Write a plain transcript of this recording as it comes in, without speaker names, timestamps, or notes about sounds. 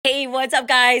Hey, what's up,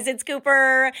 guys? It's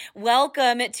Cooper.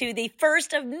 Welcome to the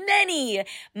first of many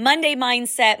Monday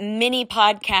Mindset mini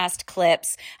podcast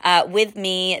clips with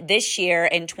me this year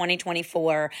in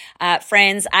 2024.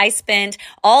 Friends, I spent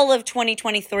all of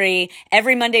 2023,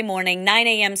 every Monday morning, 9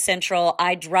 a.m. Central,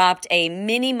 I dropped a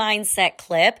mini mindset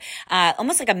clip,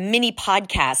 almost like a mini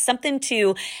podcast, something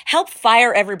to help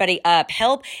fire everybody up,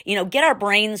 help, get our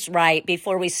brains right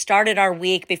before we started our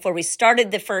week, before we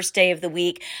started the first day of the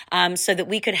week, so that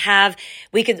we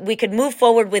could move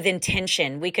forward with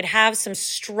intention. We could have some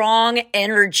strong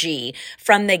energy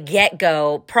from the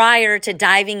get-go prior to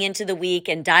diving into the week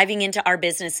and diving into our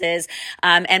businesses.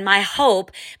 And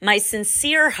my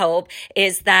sincere hope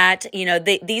is that,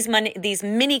 these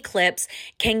mini clips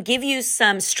can give you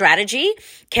some strategy,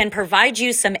 can provide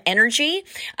you some energy,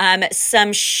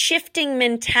 some shifting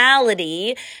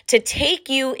mentality to take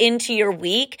you into your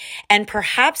week and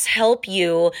perhaps help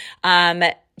you,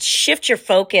 shift your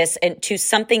focus to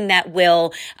something that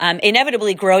will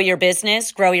inevitably grow your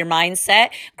business, grow your mindset,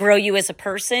 grow you as a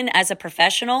person, as a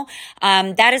professional.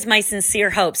 That is my sincere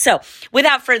hope. So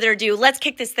without further ado, let's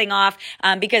kick this thing off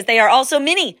because they are also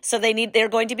mini. So they're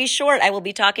going to be short. I will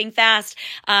be talking fast.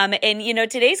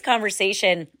 Today's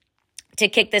conversation to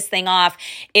kick this thing off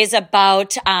is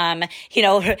about,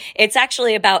 it's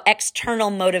actually about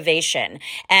external motivation.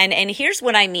 And here's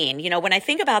what I mean. When I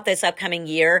think about this upcoming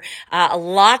year,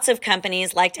 lots of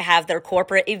companies like to have their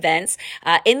corporate events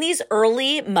in these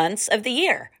early months of the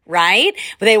year. Right?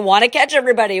 They want to catch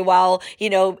everybody while,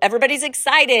 everybody's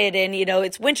excited and,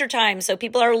 it's wintertime. So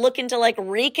people are looking to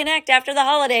reconnect after the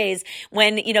holidays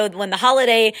when the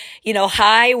holiday,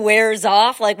 high wears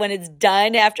off, when it's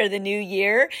done after the new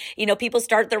year, people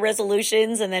start their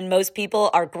resolutions and then most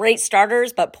people are great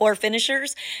starters, but poor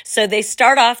finishers. So they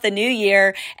start off the new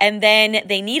year and then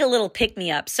they need a little pick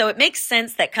me up. So it makes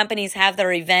sense that companies have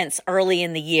their events early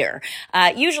in the year,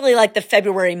 usually the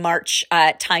February, March,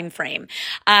 timeframe.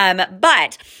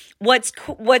 But what's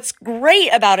great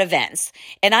about events,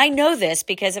 and I know this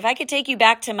because if I could take you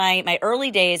back to my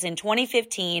early days in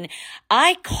 2015,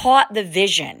 I caught the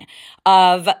vision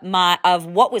of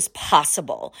what was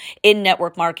possible in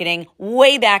network marketing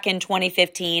way back in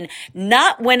 2015,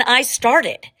 not when I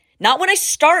started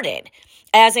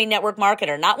as a network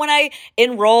marketer, not when I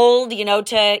enrolled,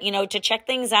 to check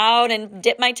things out and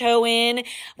dip my toe in.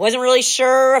 Wasn't really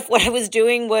sure if what I was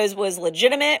doing was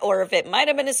legitimate or if it might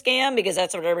have been a scam because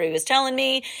that's what everybody was telling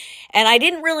me. And I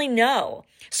didn't really know.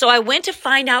 So I went to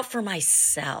find out for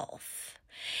myself.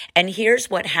 And here's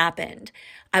what happened.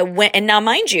 And now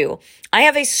mind you, I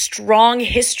have a strong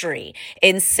history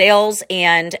in sales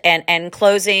and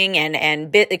closing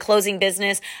and closing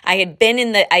business. I had been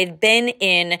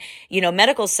in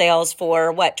medical sales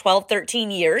for 12,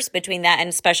 13 years between that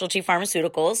and specialty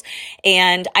pharmaceuticals.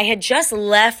 And I had just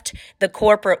left the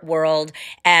corporate world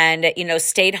and,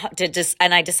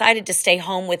 and I decided to stay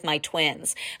home with my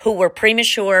twins who were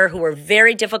premature, who were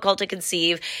very difficult to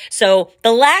conceive. So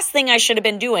the last thing I should have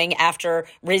been doing after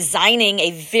resigning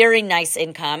a very nice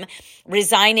income,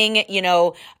 resigning,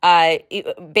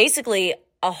 basically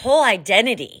a whole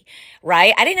identity,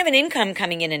 right? I didn't have an income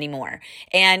coming in anymore.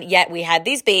 And yet we had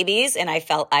these babies and I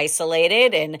felt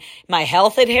isolated and my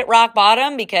health had hit rock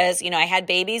bottom because, I had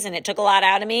babies and it took a lot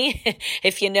out of me.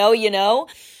 If you know, you know.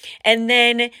 And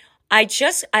then I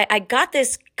got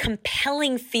this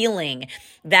compelling feeling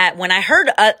that when I heard,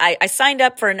 I signed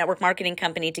up for a network marketing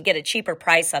company to get a cheaper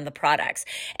price on the products.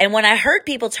 And when I heard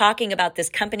people talking about this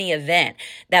company event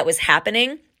that was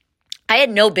happening, I had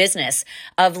no business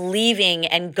of leaving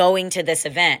and going to this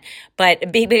event, but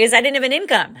because I didn't have an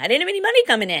income, I didn't have any money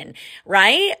coming in,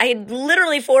 right? I had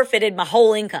literally forfeited my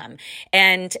whole income.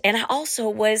 And I also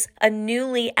was a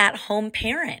newly at-home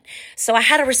parent. So I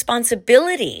had a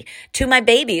responsibility to my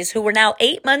babies who were now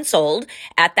 8 months old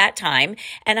at that time.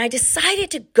 And I decided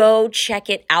to go check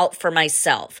it out for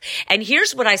myself. And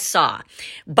here's what I saw.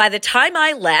 By the time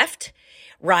I left,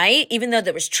 right? Even though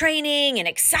there was training and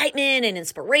excitement and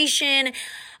inspiration,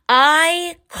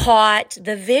 I caught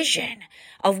the vision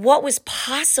of what was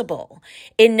possible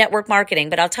in network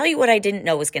marketing. But I'll tell you what I didn't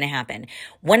know was going to happen.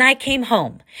 When I came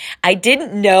home, I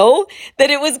didn't know that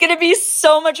it was going to be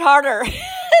so much harder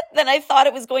than I thought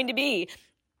it was going to be.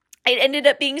 It ended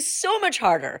up being so much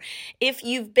harder. If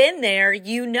you've been there,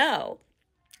 you know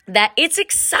that it's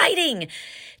exciting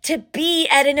to be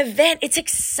at an event. It's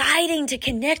exciting to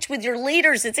connect with your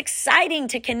leaders. It's exciting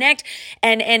to connect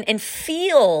and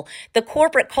feel the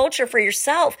corporate culture for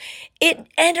yourself. It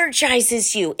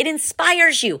energizes you. It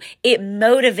inspires you. It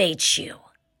motivates you.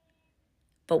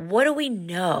 But what do we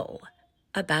know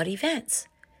about events?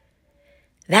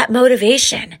 That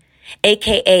motivation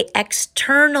aka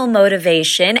external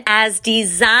motivation, as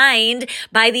designed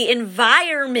by the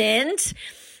environment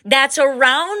that's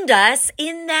around us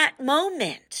in that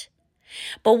moment.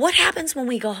 But what happens when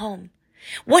we go home?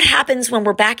 What happens when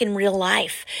we're back in real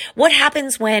life? What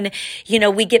happens when,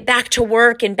 we get back to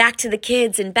work and back to the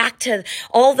kids and back to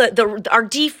all our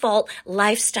default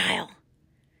lifestyle?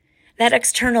 That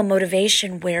external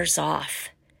motivation wears off,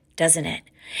 doesn't it?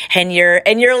 And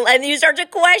you start to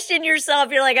question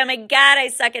yourself. You're like, oh my God, I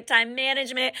suck at time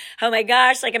management. Oh my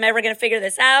gosh, I'm ever going to figure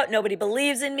this out. Nobody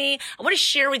believes in me. I want to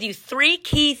share with you 3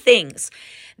 key things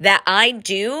that I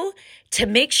do to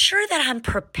make sure that I'm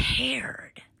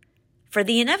prepared for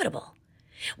the inevitable,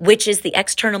 which is the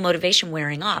external motivation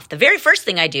wearing off. The very first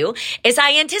thing I do is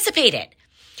I anticipate it.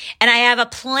 And I have a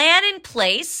plan in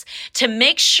place to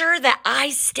make sure that I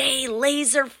stay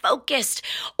laser focused,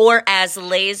 or as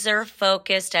laser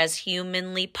focused as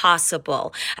humanly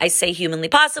possible. I say humanly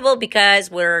possible because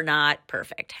we're not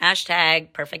perfect.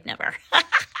 # perfect never.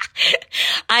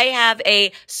 I have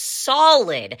a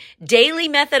solid daily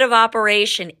method of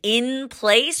operation in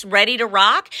place, ready to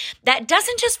rock, that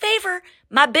doesn't just favor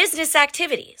my business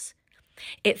activities.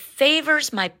 It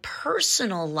favors my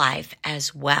personal life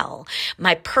as well,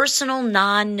 my personal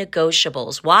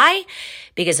non-negotiables. Why?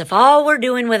 Because if all we're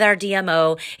doing with our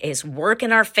DMO is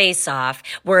working our face off,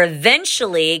 we're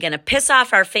eventually going to piss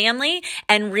off our family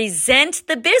and resent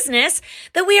the business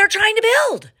that we are trying to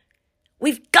build.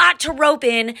 We've got to rope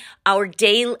in our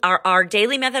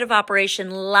daily method of operation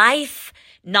life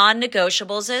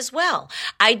non-negotiables as well.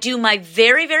 I do my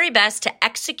very, very best to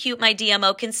execute my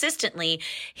DMO consistently.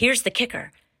 Here's the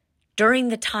kicker. During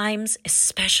the times,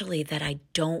 especially that I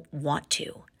don't want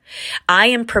to, I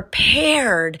am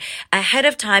prepared ahead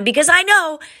of time because I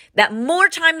know that more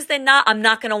times than not, I'm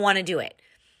not going to want to do it.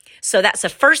 So that's the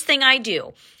first thing I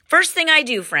do. First thing I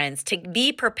do, friends, to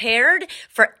be prepared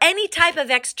for any type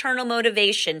of external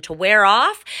motivation to wear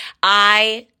off,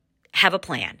 I have a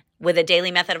plan with a daily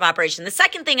method of operation. The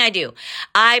second thing I do,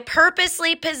 I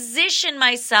purposely position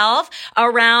myself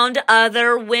around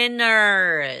other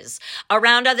winners,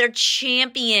 around other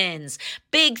champions,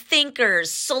 big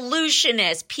thinkers,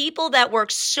 solutionists, people that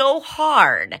work so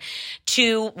hard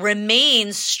to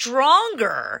remain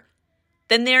stronger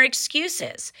than their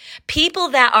excuses. People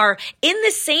that are in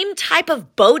the same type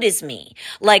of boat as me.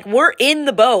 Like, we're in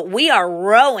the boat. We are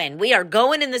rowing. We are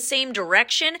going in the same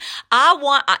direction.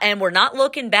 And we're not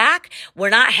looking back. We're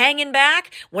not hanging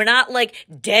back. We're not like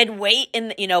dead weight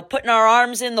in, putting our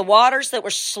arms in the water so that we're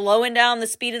slowing down the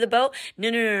speed of the boat.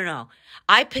 No.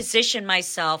 I position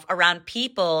myself around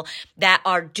people that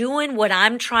are doing what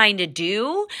I'm trying to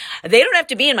do. They don't have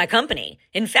to be in my company.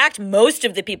 In fact, most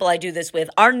of the people I do this with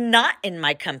are not in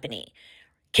my company.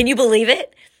 Can you believe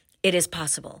it? It is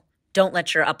possible. Don't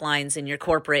let your uplines and your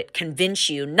corporate convince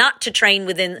you not to train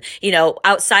within,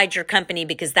 outside your company,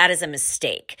 because that is a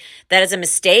mistake. That is a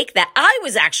mistake that I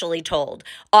was actually told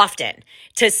often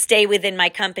to stay within my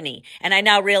company. And I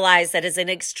now realize that is an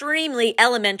extremely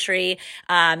elementary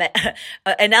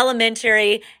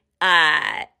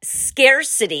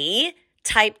scarcity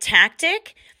type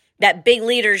tactic that big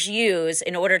leaders use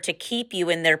in order to keep you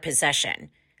in their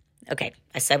possession. Okay,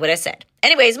 I said what I said.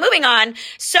 Anyways, moving on.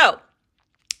 So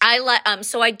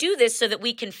I do this so that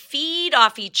we can feed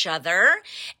off each other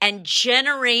and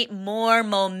generate more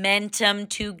momentum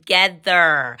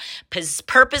together.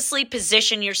 Purposely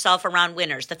position yourself around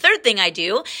winners. The third thing I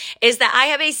do is that I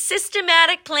have a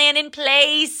systematic plan in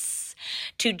place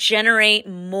to generate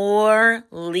more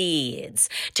leads,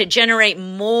 to generate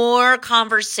more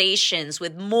conversations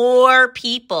with more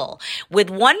people, with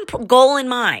one goal in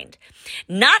mind,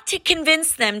 not to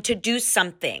convince them to do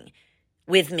something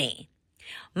with me.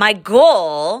 My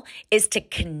goal is to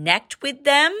connect with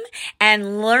them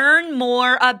and learn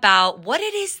more about what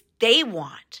it is they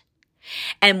want.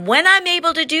 And when I'm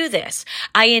able to do this,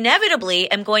 I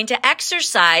inevitably am going to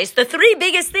exercise the 3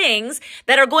 biggest things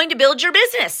that are going to build your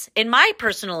business. In my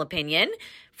personal opinion,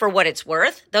 for what it's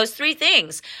worth, those 3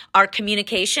 things are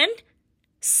communication,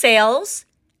 sales,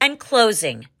 and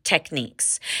closing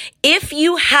techniques. If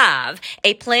you have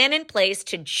a plan in place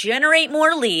to generate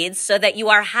more leads so that you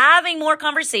are having more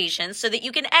conversations, so that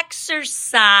you can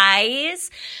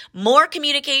exercise more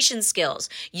communication skills,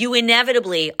 you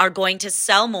inevitably are going to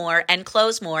sell more and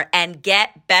close more and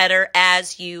get better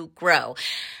as you grow.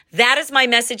 That is my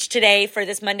message today for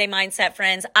this Monday Mindset,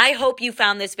 friends. I hope you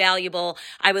found this valuable.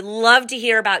 I would love to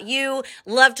hear about you,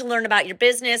 love to learn about your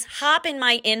business. Hop in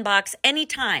my inbox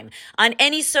anytime on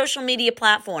any social media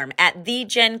platform at The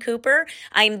Jen Cooper.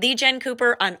 I'm The Jen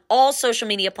Cooper on all social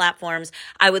media platforms.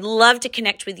 I would love to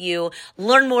connect with you,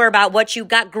 learn more about what you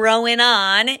got growing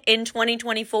on in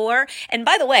 2024. And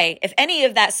by the way, if any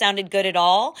of that sounded good at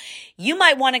all, you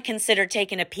might want to consider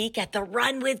taking a peek at the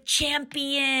Run with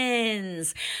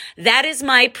Champions. That is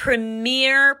my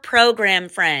premier program,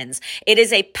 friends. It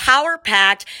is a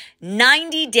power-packed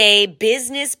 90-day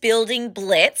business building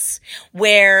blitz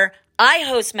where I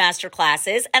host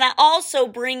masterclasses and I also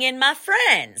bring in my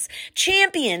friends,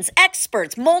 champions,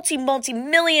 experts,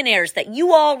 multi-millionaires that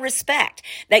you all respect,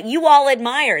 that you all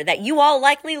admire, that you all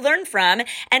likely learn from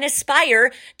and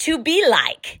aspire to be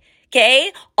like.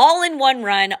 Okay, all in one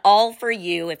run, all for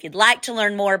you. If you'd like to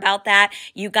learn more about that,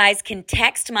 you guys can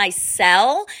text my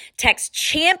cell, text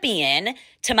champion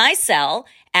to my cell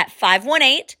at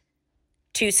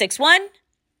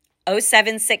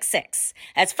 518-261-0766.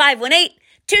 That's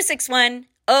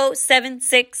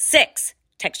 518-261-0766.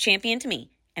 Text champion to me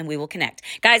and we will connect.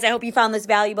 Guys, I hope you found this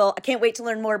valuable. I can't wait to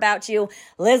learn more about you.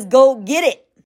 Let's go get it.